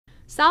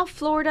South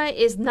Florida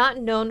is not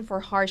known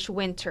for harsh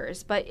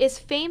winters, but is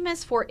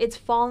famous for its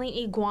falling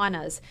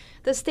iguanas,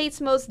 the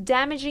state's most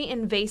damaging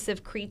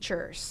invasive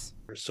creatures.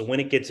 So when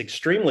it gets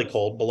extremely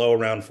cold, below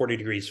around 40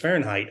 degrees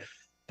Fahrenheit,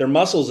 their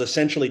muscles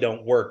essentially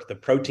don't work. The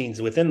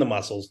proteins within the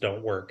muscles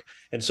don't work.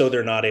 And so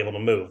they're not able to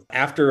move.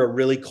 After a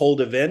really cold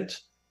event,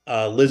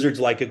 lizards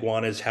like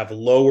iguanas have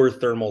lower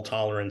thermal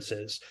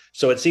tolerances.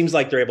 So it seems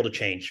like they're able to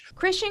change.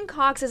 Christian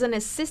Cox is an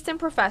assistant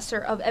professor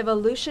of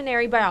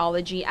evolutionary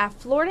biology at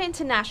Florida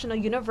International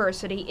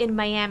University in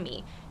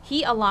Miami.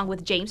 He, along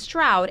with James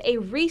Stroud, a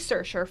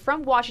researcher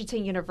from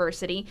Washington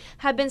University,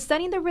 have been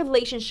studying the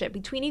relationship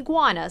between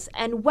iguanas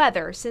and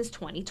weather since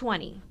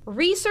 2020.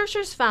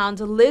 Researchers found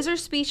lizard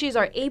species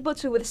are able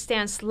to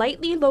withstand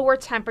slightly lower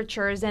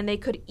temperatures than they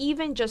could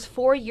even just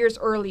 4 years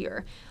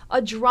earlier, a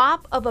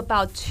drop of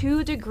about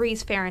 2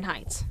 degrees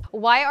Fahrenheit.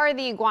 Why are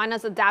the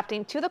iguanas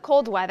adapting to the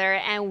cold weather,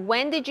 and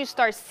when did you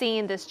start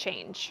seeing this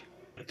change?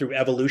 Through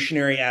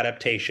evolutionary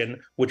adaptation,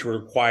 which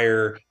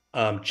require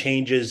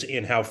changes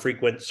in how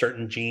frequent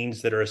certain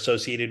genes that are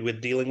associated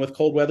with dealing with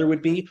cold weather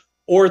would be,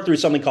 or through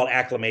something called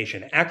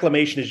acclimation.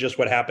 Acclimation is just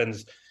what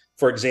happens,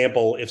 for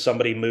example, if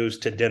somebody moves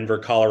to Denver,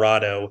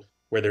 Colorado,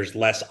 where there's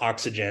less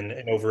oxygen,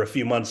 and over a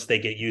few months they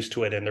get used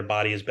to it and their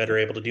body is better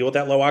able to deal with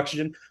that low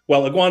oxygen.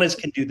 Well, iguanas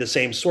can do the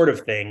same sort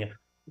of thing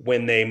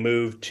when they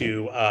move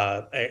to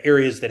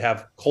areas that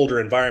have colder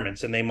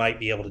environments, and they might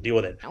be able to deal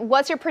with it.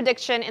 What's your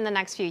prediction in the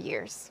next few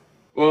years?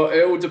 Well,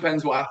 it all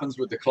depends what happens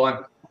with the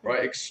climate,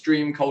 right?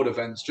 Extreme cold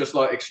events, just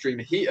like extreme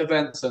heat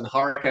events and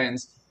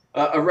hurricanes,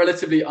 are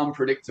relatively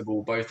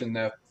unpredictable, both in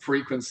their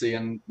frequency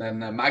and their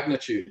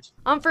magnitude.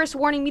 I'm First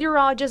Warning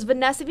meteorologist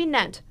Vanessa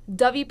Vinent,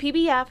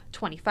 WPBF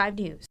 25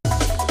 News.